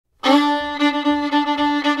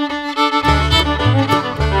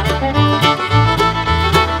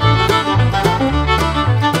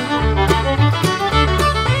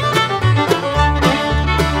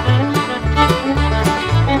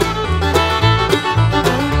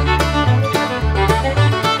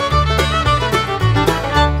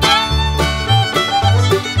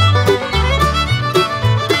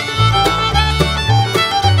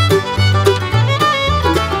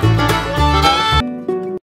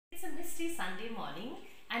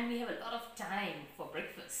time for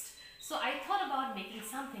breakfast. So I thought about making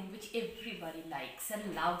something which everybody likes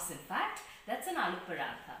and loves, in fact. That's an aloo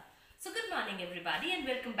parantha. So good morning everybody and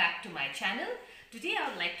welcome back to my channel. Today I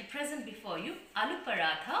would like to present before you aloo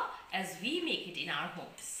paratha as we make it in our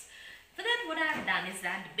homes. For that, what I have done is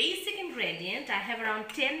that the basic ingredient, I have around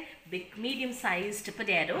 10 big medium-sized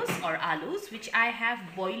potatoes or aloos, which I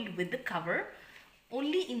have boiled with the cover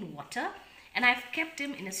only in water, and I've kept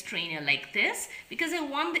them in a strainer like this because I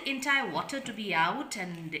want the entire water to be out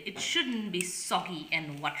and it shouldn't be soggy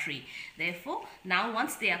and watery. Therefore, now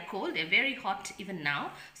once they are cold, they're very hot even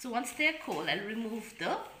now. So once they're cold, I'll remove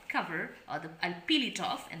the cover or I'll peel it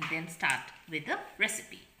off and then start with the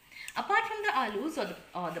recipe. Apart from the aloos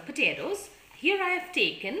or the potatoes, here I have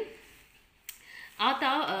taken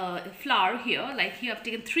flour here. Like here I've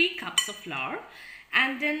taken 3 cups of flour,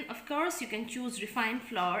 and then of course you can choose refined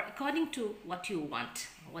flour according to what you want,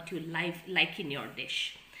 what you like in your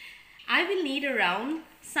dish. I will need around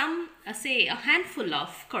say a handful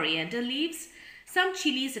of coriander leaves, some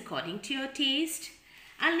chilies according to your taste.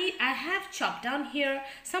 I have chopped down here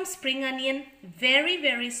some spring onion,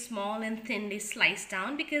 very small and thinly sliced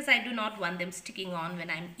down, because I do not want them sticking on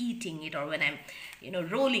when I'm eating it or when I'm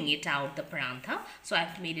rolling it out the parantha. So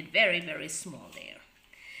I've made it very small there.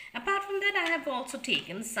 Apart from that, I have also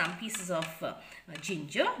taken some pieces of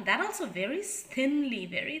ginger, that also very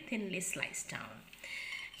thinly sliced down.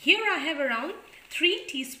 Here I have around 3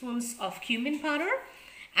 teaspoons of cumin powder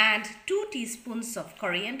and 2 teaspoons of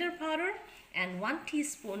coriander powder and 1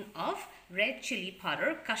 teaspoon of red chili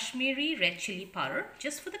powder, Kashmiri red chili powder,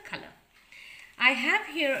 just for the color. I have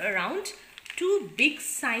here around 2 big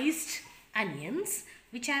sized onions,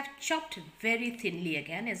 which I have chopped very thinly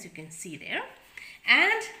again, as you can see there.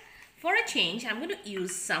 And for a change, I'm going to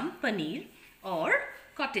use some paneer or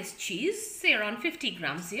cottage cheese, say around 50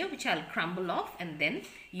 grams here, which I'll crumble off and then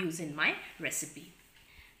use in my recipe.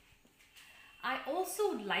 I also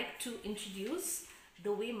would like to introduce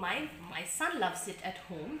the way my son loves it at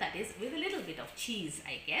home, that is with a little bit of cheese,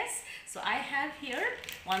 I guess. So I have here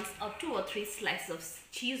 2 or 3 slices of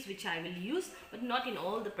cheese which I will use, but not in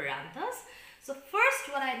all the paranthas. So first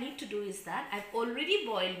what I need to do is that I've already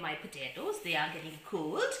boiled my potatoes. They are getting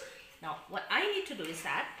cold. Now what I need to do is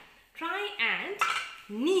that try and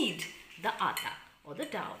knead the atta or the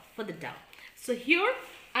dough for the dough. So here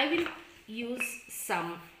I will use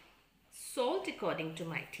some salt according to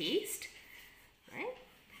my taste. Right?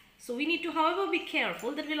 So we need to, however, be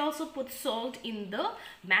careful that we'll also put salt in the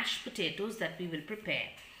mashed potatoes that we will prepare.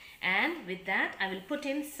 And with that, I will put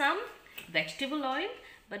in some vegetable oil.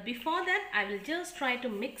 But before that, I will just try to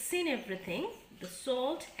mix in everything, the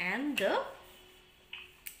salt and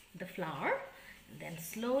the flour. And then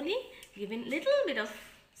slowly give in a little bit of,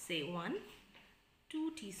 say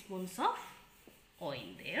 1-2 teaspoons of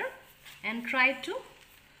oil there. And try to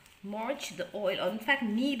merge the oil, or in fact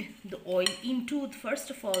knead the oil into,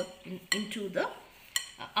 first of all, into the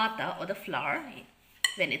atta or the flour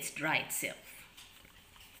when it's dry itself.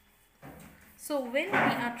 So when we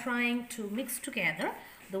are trying to mix together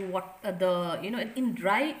in a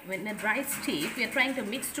dry state, we are trying to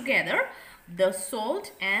mix together the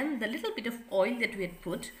salt and the little bit of oil that we had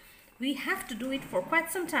put. We have to do it for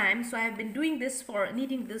quite some time. So I have been kneading this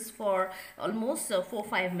for almost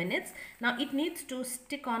 4-5 minutes. Now it needs to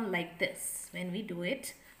stick on like this when we do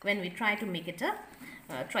it, when we try to make it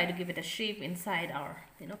try to give it a shape inside our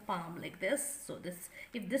palm like this. So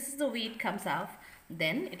if this is the way it comes out,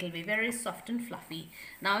 then it will be very soft and fluffy.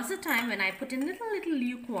 Now is the time when I put in little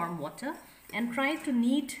lukewarm water and try to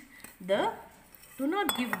knead do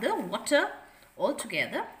not give the water all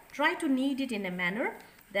together. Try to knead it in a manner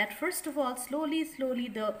that first of all slowly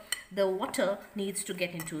the water needs to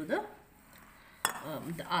get into the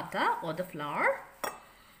atta or the flour.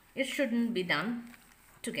 It shouldn't be done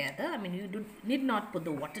together. I mean, you need not put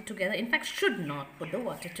the water together. In fact, should not put the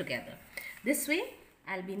water together. This way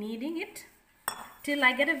I'll be kneading it till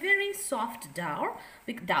I get a very soft dough,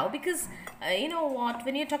 because you know what,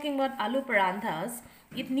 when you're talking about aloo paranthas,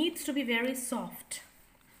 it needs to be very soft.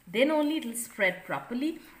 Then only it will spread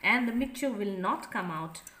properly and the mixture will not come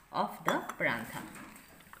out of the parantha.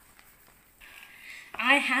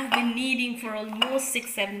 I have been kneading for almost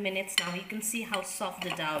 6-7 minutes now. You can see how soft the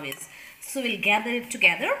dough is. So we'll gather it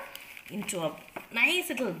together into a nice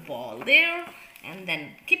little ball there and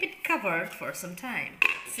then keep it covered for some time.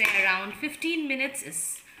 Say around 15 minutes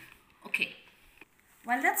is okay.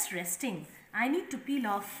 While that's resting, I need to peel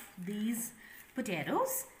off these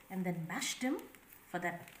potatoes and then mash them for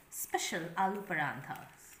that special aloo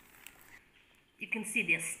paranthas. You can see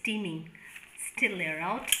they're steaming, still they're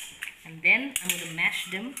out, and then I'm going to mash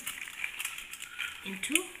them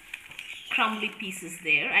into crumbly pieces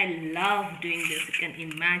there. I love doing this. You can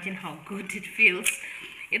imagine how good it feels.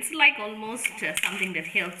 It's like almost something that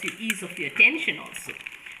helps you ease off your tension also.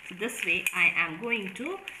 So this way I am going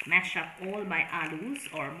to mash up all my aloos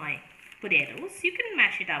or my potatoes. You can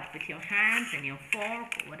mash it up with your hands and your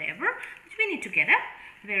fork or whatever. But we need to get a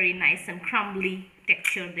very nice and crumbly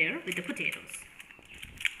texture there with the potatoes.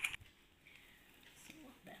 So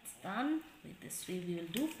that's done. With this way we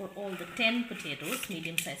will do for all the 10 potatoes,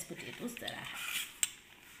 medium-sized potatoes that I have.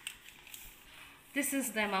 This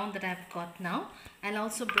is the amount that I've got now. I'll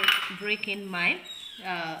also break in my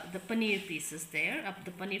the paneer pieces there. Up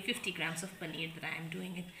the paneer, 50 grams of paneer that I am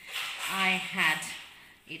doing it. I had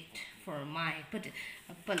it for my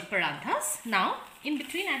paranthas. Now in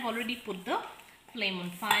between I've already put the flame on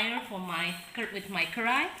fire for with my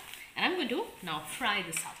karai, and I'm going to now fry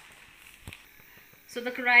this up. So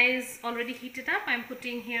the karai is already heated up. I'm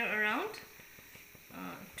putting here around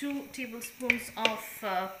 2 tablespoons of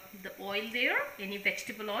the oil there, any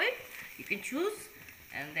vegetable oil you can choose,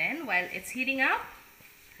 and then while it's heating up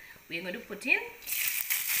we're going to put in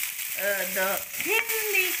the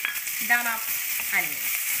thinly done up onions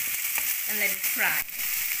and let it fry.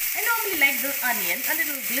 I normally like the onion a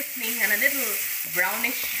little glistening and a little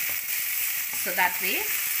brownish, so that way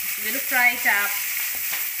we're going to fry it up,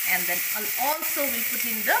 and then also we'll put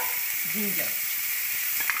in the ginger.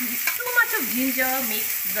 Too much of ginger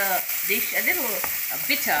makes the dish a little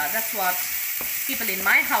bitter. That's what people in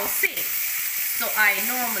my house say. So I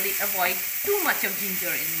normally avoid too much of ginger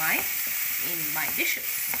in my dishes.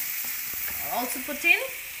 I'll also put in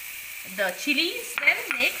the chilies then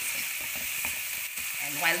next.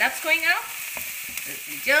 And while that's going up,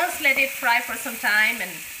 just let it fry for some time and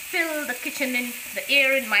fill the kitchen the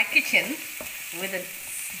air in my kitchen with a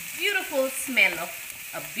beautiful smell of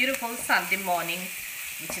a beautiful Sunday morning,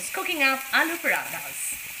 which is cooking up aloo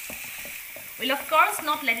paranthas. We'll of course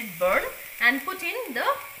not let it burn and put in the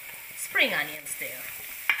spring onions there.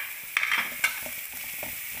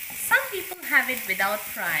 Some people have it without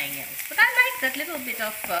frying it, but I like that little bit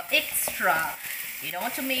of extra,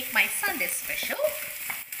 to make my Sunday special.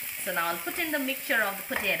 So now I'll put in the mixture of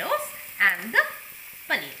the potatoes and the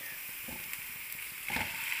paneer.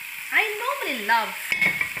 I normally love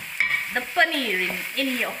the paneer in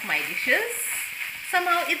any of my dishes.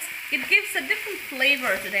 Somehow it gives a different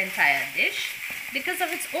flavor to the entire dish because of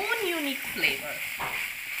its own unique flavor.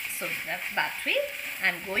 So that way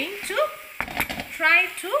I'm going to try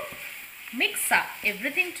to mix up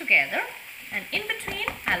everything together, and in between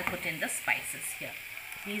I'll put in the spices here.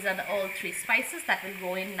 These are all 3 spices that will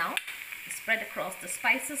go in now. Spread across the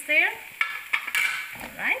spices there.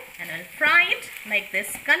 Alright, and I'll fry it like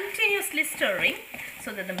this, continuously stirring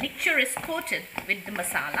so that the mixture is coated with the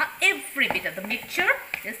masala. Every bit of the mixture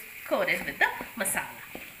is coated with the masala.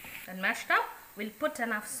 And mashed up, we'll put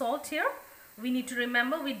enough salt here. We need to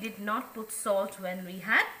remember we did not put salt when we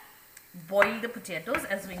had boiled the potatoes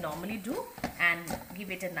as we normally do, and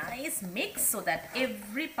give it a nice mix so that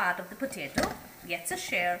every part of the potato gets a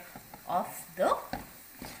share of the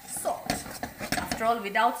salt. After all,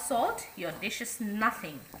 without salt your dish is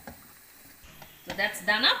nothing. So that's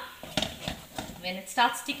done up. When it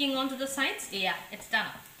starts sticking onto the sides, yeah, it's done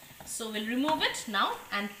up. So we'll remove it now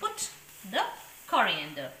and put the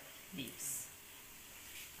coriander leaves.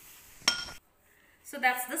 So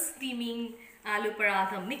that's the steaming aloo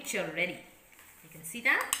paratha mixture ready. You can see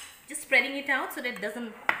that. Just spreading it out so that it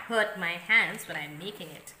doesn't hurt my hands when I'm making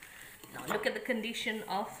it. Now look at the condition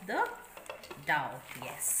of the dough.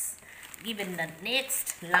 Yes. Even the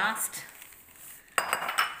last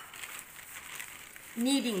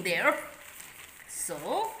kneading there.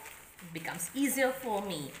 So it becomes easier for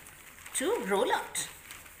me to roll out.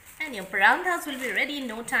 And your paranthas will be ready in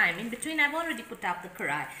no time. In between I've already put up the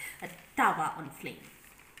karai, a tawa on flame.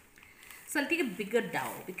 So I'll take a bigger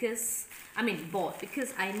bowl because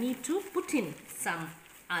I need to put in some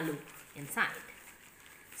aloo inside.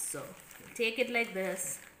 So take it like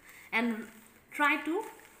this and try to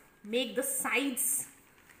make the sides,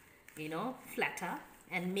 flatter,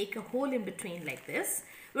 and make a hole in between like this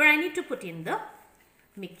where I need to put in the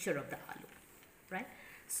mixture of the aloo, right?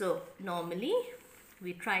 So normally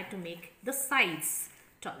we try to make the sides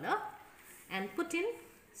taller and put in,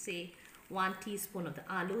 say, 1 teaspoon of the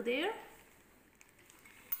aloo there.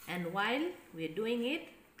 And while we are doing it,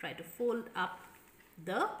 try to fold up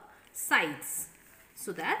the sides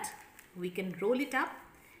so that we can roll it up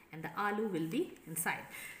and the aloo will be inside.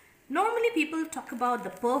 Normally people talk about the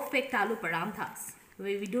perfect aloo paranthas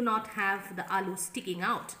where we do not have the aloo sticking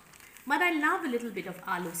out. But I love a little bit of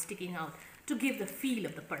aloo sticking out to give the feel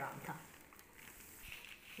of the parantha.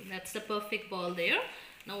 So that's the perfect ball there.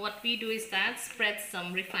 Now what we do is that spread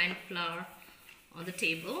some refined flour on the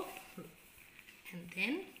table and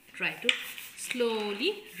then try to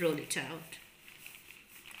slowly roll it out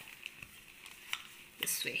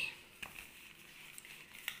this way.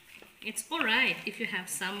 It's alright if you have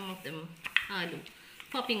some of them aloo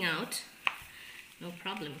popping out, no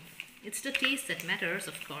problem. It's the taste that matters,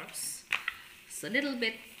 of course. So a little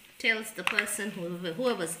bit tells the person,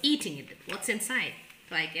 whoever's eating it, what's inside.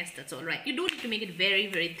 So I guess that's alright. You don't need to make it very,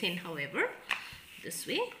 very thin, however. This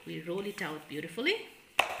way, we roll it out beautifully.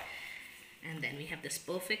 And then we have this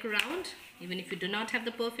perfect round. Even if you do not have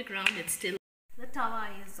the perfect round, it's still... The tawa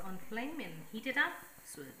is on flame and heat it up.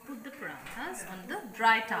 So we'll put the paranthas on the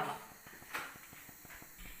dry tawa.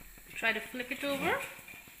 Try to flip it over.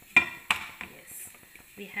 Yes,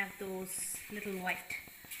 we have those little white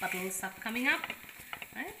bubbles coming up.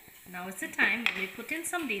 Right? Now is the time when we put in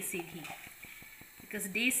some desi ghee. Because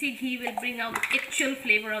desi ghee will bring out the actual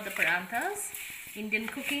flavor of the paranthas. Indian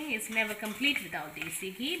cooking is never complete without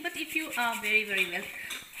desi ghee. But if you are very, very well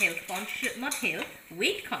health conscious, not health,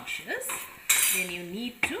 weight conscious, then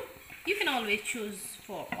you can always choose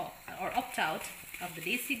for or opt out of the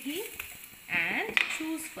desi ghee and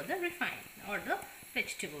choose for the refined or the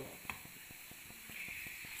vegetable oil.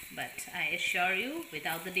 But I assure you,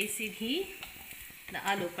 without the desi ghee, the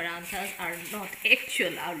aloo paranthas are not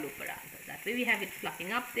actual aloo paranthas. That way we have it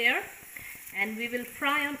fluffing up there, and we will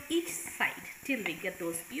fry on each side till we get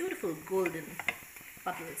those beautiful golden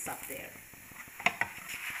bubbles up there.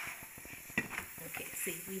 Okay,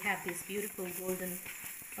 see, we have these beautiful golden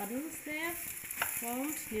bubbles there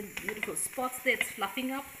formed, beautiful spots there. It's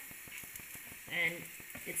fluffing up and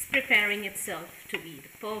it's preparing itself to be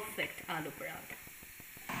the perfect aloo parantha.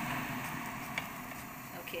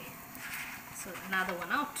 Okay, so another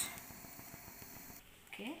one out.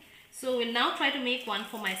 Okay, so we'll now try to make one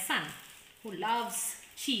for my son who loves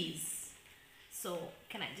cheese. So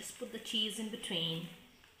can I just put the cheese in between,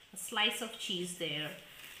 a slice of cheese there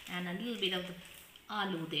and a little bit of the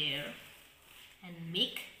aloo there, and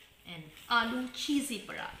make an aloo cheesy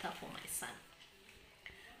paratha for my son.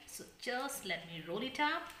 So just let me roll it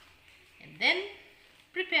up and then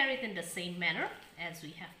prepare it in the same manner as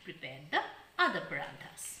we have prepared the other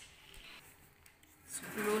paranthas. So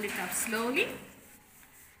roll it up slowly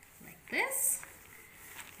like this,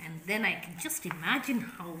 and then I can just imagine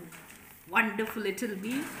how wonderful it will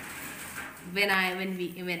be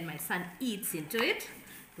when my son eats into it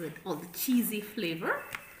with all the cheesy flavor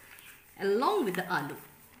along with the aloo.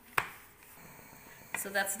 So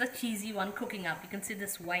that's the cheesy one cooking up. You can see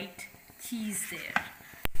this white cheese there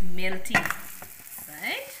melting,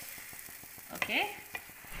 right? Okay,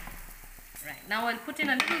 right, now I'll put in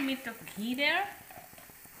a little bit of ghee there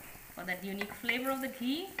for that unique flavor of the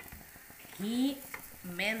ghee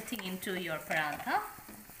melting into your parantha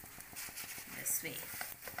this way.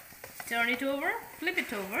 Turn it over, flip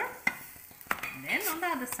it over, and then on the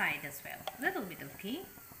other side as well, a little bit of ghee.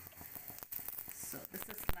 So this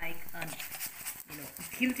is like a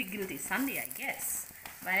guilty Sunday, I guess.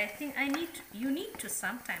 But I think you need to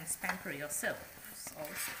sometimes pamper yourself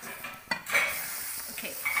also.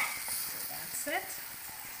 Okay, so that's it.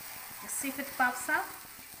 Just see if it puffs up.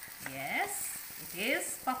 Yes, it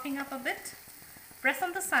is puffing up a bit. Press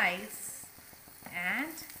on the sides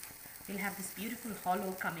and we'll have this beautiful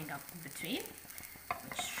hollow coming up in between,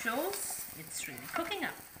 which shows it's really cooking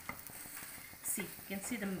up. See, you can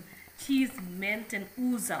see the cheese melt and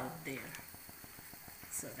ooze out there.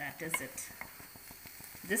 So that is it.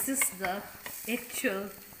 This is the actual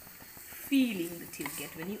feeling that you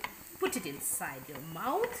get when you put it inside your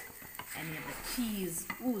mouth and you have the cheese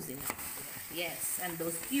oozing out there. Yes, and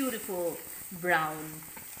those beautiful brown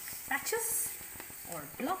patches or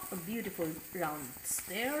block of beautiful rounds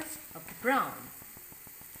there of the brown.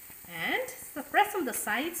 And so press on the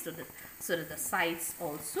sides so that the sides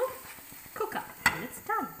also cook up and it's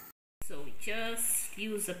done. So we just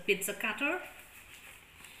use a pizza cutter,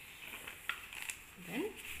 then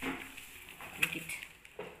make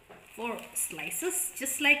it 4 slices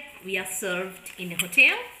just like we are served in a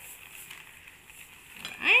hotel,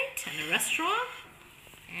 right, and a restaurant,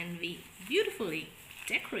 and we beautifully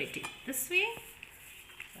decorate it this way,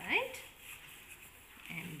 right,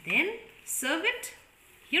 and then serve it.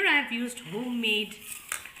 Here I have used homemade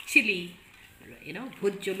chili,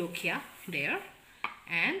 bhut jolokia there,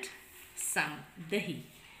 and some dahi,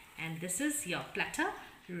 and this is your platter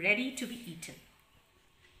ready to be eaten.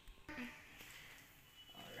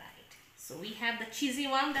 Alright, so we have the cheesy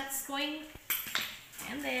one that's going,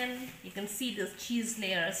 and then you can see the cheese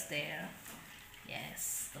layers there.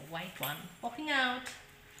 Yes, the white one popping out,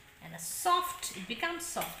 and it becomes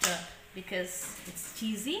softer because it's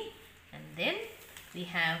cheesy. And then we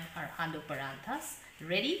have our aloo paranthas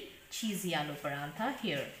ready, cheesy aloo parantha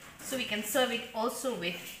here. So we can serve it also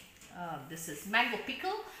with this is mango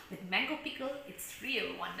pickle. With mango pickle, it's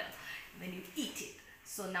real wonder when you eat it.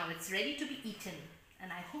 So now it's ready to be eaten,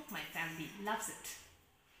 and I hope my family loves it.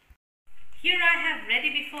 Here I have ready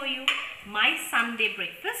before you my Sunday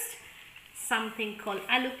breakfast, something called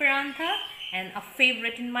aloo parantha, and a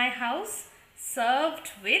favorite in my house,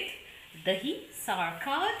 served with dahi,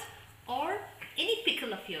 sauerkraut, or any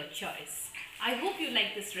pickle of your choice. I hope you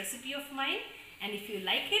like this recipe of mine, and if you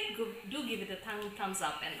like it, do give it a thumbs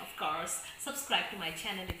up, and of course subscribe to my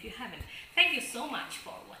channel if you haven't. Thank you so much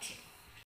for watching.